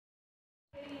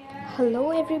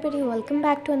Hello everybody, welcome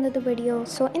back to another video.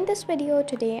 So in this video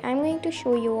today I'm going to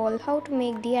show you all how to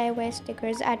make DIY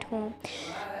stickers at home.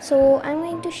 So I'm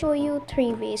going to show you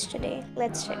 3 ways today.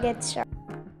 Let's get started.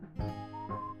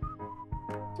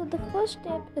 So the first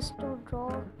step is to draw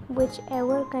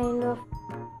whichever kind of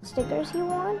stickers you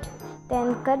want,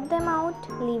 then cut them out,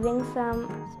 leaving some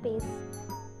space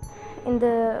in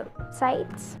the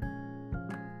sides.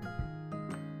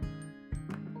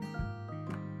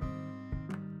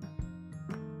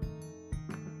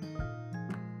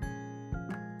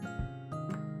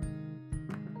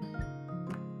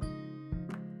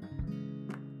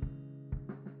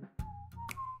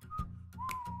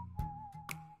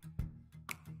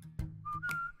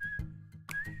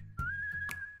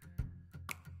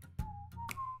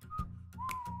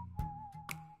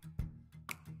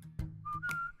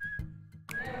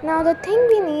 Now the thing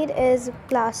we need is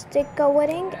plastic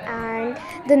covering and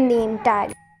the name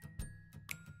tag.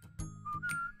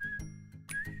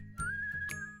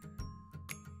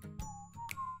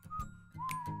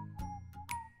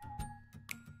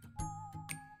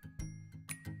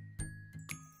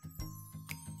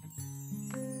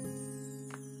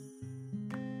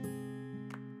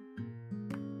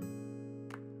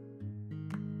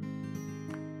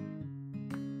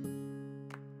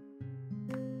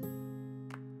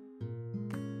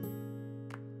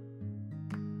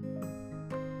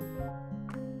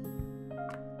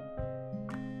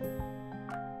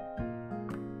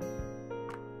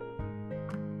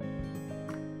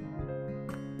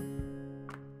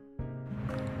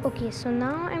 Okay, so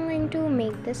now I'm going to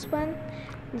make this one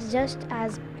just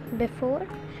as before,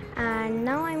 and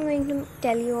now I'm going to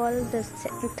tell you all the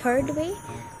third way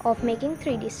of making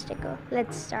 3D sticker.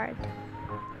 Let's start.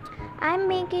 I'm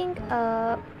making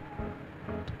a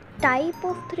type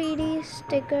of 3D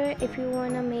sticker. If you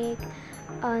want to make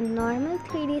a normal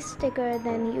 3D sticker,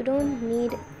 then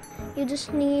you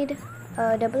just need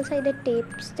a double-sided tape,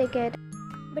 stick it,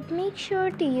 but make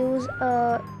sure to use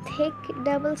a thick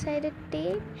double-sided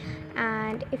tape,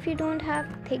 and if you don't have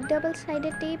thick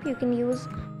double-sided tape you can use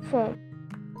foam.